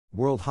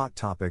World Hot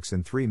Topics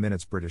in 3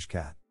 Minutes. British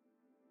Cat.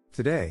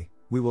 Today,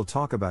 we will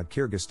talk about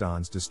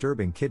Kyrgyzstan's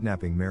disturbing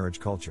kidnapping marriage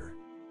culture.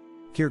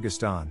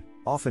 Kyrgyzstan,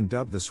 often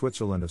dubbed the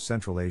Switzerland of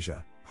Central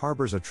Asia,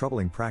 harbors a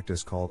troubling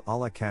practice called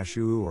ala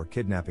kashu or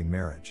kidnapping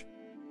marriage.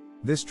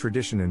 This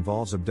tradition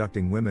involves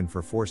abducting women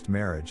for forced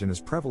marriage and is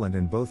prevalent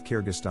in both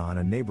Kyrgyzstan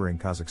and neighboring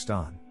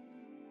Kazakhstan.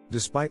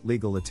 Despite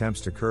legal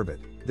attempts to curb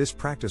it, this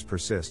practice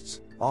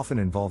persists, often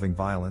involving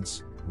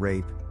violence,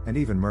 rape, and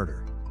even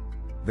murder.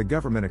 The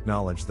government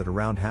acknowledged that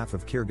around half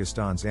of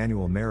Kyrgyzstan's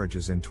annual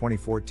marriages in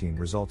 2014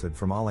 resulted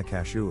from ala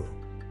kashu.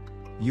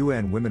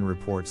 UN Women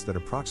reports that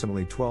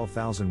approximately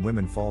 12,000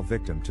 women fall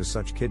victim to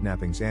such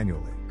kidnappings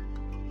annually.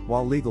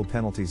 While legal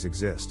penalties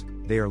exist,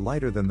 they are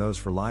lighter than those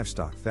for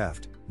livestock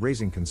theft,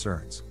 raising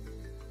concerns.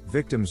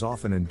 Victims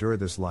often endure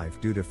this life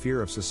due to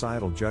fear of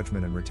societal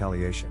judgment and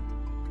retaliation.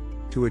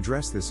 To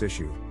address this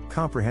issue,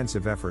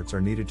 comprehensive efforts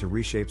are needed to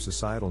reshape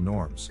societal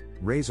norms,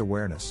 raise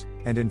awareness,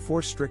 and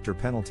enforce stricter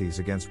penalties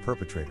against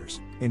perpetrators,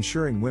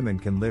 ensuring women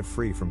can live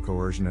free from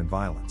coercion and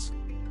violence.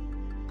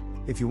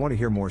 If you want to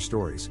hear more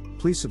stories,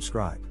 please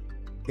subscribe.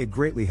 It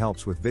greatly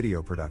helps with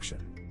video production.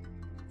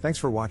 Thanks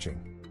for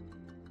watching.